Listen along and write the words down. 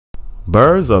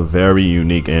Birds are very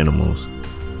unique animals.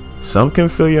 Some can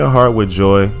fill your heart with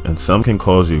joy and some can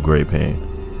cause you great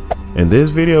pain. In this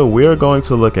video, we are going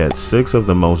to look at 6 of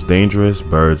the most dangerous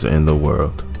birds in the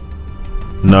world.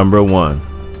 Number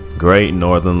 1. Great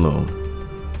Northern Loon.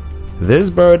 This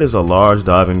bird is a large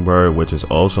diving bird which is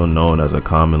also known as a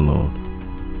common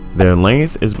loon. Their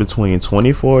length is between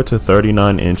 24 to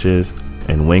 39 inches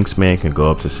and wingspan can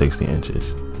go up to 60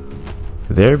 inches.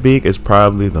 Their beak is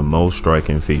probably the most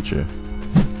striking feature.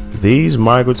 These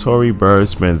migratory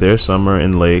birds spend their summer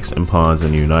in lakes and ponds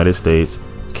in the United States,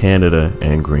 Canada,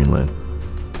 and Greenland.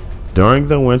 During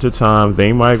the winter time,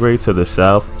 they migrate to the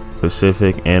South,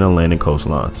 Pacific, and Atlantic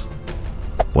coastlines.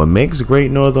 What makes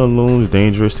great northern loons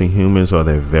dangerous to humans are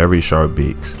their very sharp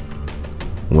beaks.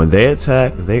 When they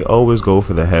attack, they always go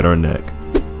for the head or neck.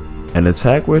 An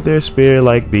attack with their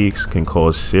spear-like beaks can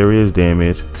cause serious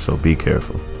damage, so be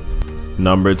careful.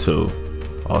 Number 2.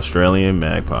 Australian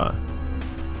Magpie.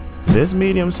 This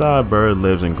medium-sized bird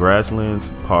lives in grasslands,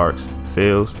 parks,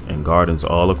 fields, and gardens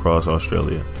all across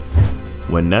Australia.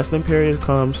 When nesting period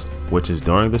comes, which is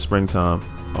during the springtime,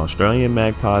 Australian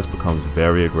magpies becomes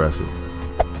very aggressive.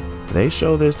 They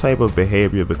show this type of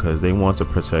behavior because they want to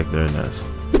protect their nest.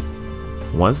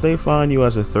 Once they find you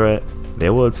as a threat,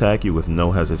 they will attack you with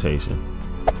no hesitation.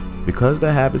 Because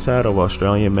the habitat of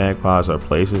Australian magpies are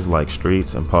places like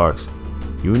streets and parks,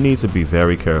 you need to be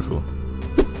very careful.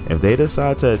 If they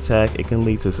decide to attack, it can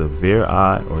lead to severe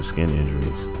eye or skin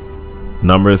injuries.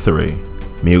 Number 3.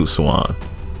 Mute Swan.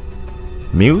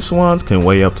 Mute swans can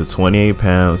weigh up to 28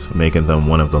 pounds, making them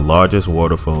one of the largest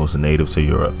waterfowl native to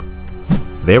Europe.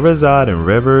 They reside in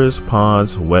rivers,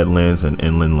 ponds, wetlands, and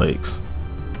inland lakes.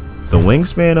 The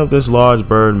wingspan of this large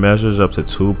bird measures up to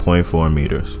 2.4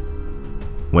 meters.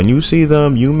 When you see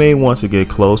them, you may want to get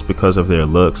close because of their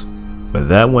looks, but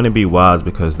that wouldn't be wise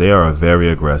because they are very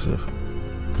aggressive.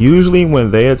 Usually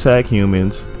when they attack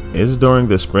humans, it's during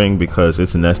the spring because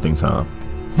it's nesting time.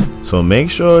 So make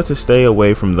sure to stay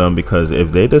away from them because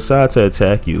if they decide to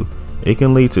attack you, it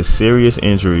can lead to serious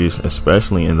injuries,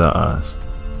 especially in the eyes.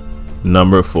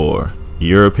 Number 4.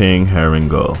 European Herring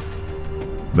Gull.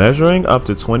 Measuring up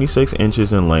to 26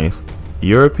 inches in length,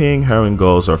 European herring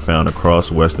gulls are found across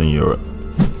Western Europe.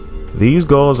 These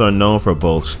gulls are known for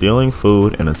both stealing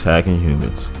food and attacking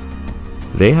humans.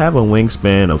 They have a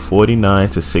wingspan of 49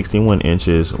 to 61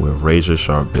 inches with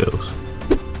razor-sharp bills.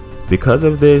 Because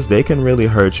of this, they can really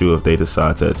hurt you if they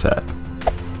decide to attack.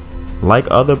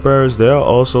 Like other birds, they'll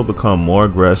also become more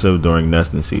aggressive during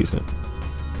nesting season.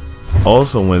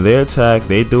 Also, when they attack,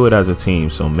 they do it as a team,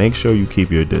 so make sure you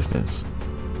keep your distance.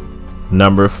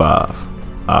 Number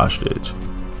 5. Ostrich.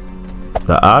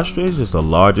 The ostrich is the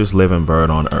largest living bird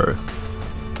on Earth.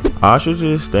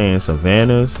 Ostriches stay in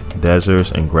savannas,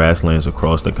 deserts, and grasslands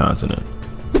across the continent.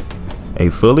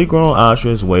 A fully grown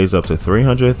ostrich weighs up to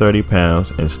 330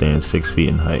 pounds and stands 6 feet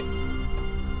in height.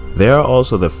 They are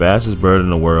also the fastest bird in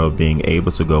the world, being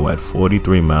able to go at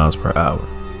 43 miles per hour.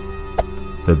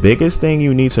 The biggest thing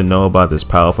you need to know about this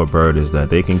powerful bird is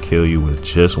that they can kill you with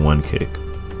just one kick.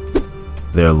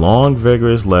 Their long,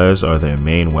 vigorous legs are their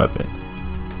main weapon.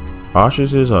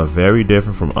 Ostriches are very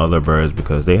different from other birds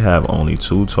because they have only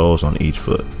 2 toes on each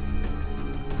foot.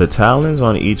 The talons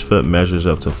on each foot measures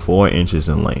up to 4 inches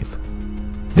in length.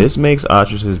 This makes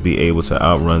ostriches be able to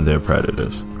outrun their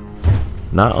predators.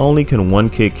 Not only can one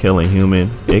kick kill a human,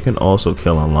 it can also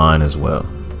kill a lion as well.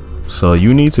 So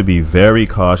you need to be very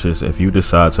cautious if you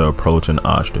decide to approach an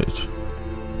ostrich.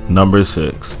 Number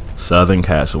 6. Southern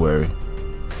Cassowary.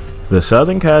 The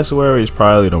southern cassowary is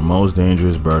probably the most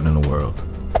dangerous bird in the world.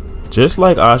 Just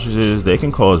like ostriches, they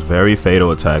can cause very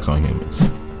fatal attacks on humans.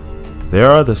 They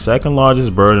are the second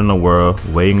largest bird in the world,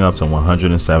 weighing up to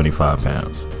 175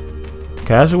 pounds.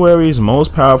 Cassowaries'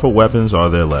 most powerful weapons are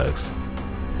their legs.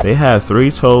 They have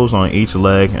 3 toes on each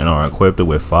leg and are equipped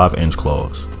with 5-inch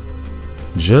claws.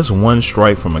 Just one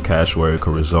strike from a cassowary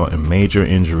could result in major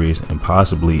injuries and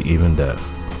possibly even death.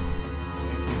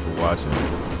 Thank you for watching.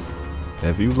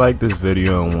 If you like this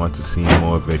video and want to see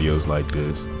more videos like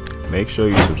this, make sure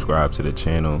you subscribe to the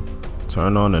channel,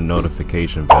 turn on the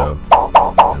notification bell,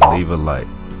 and leave a like.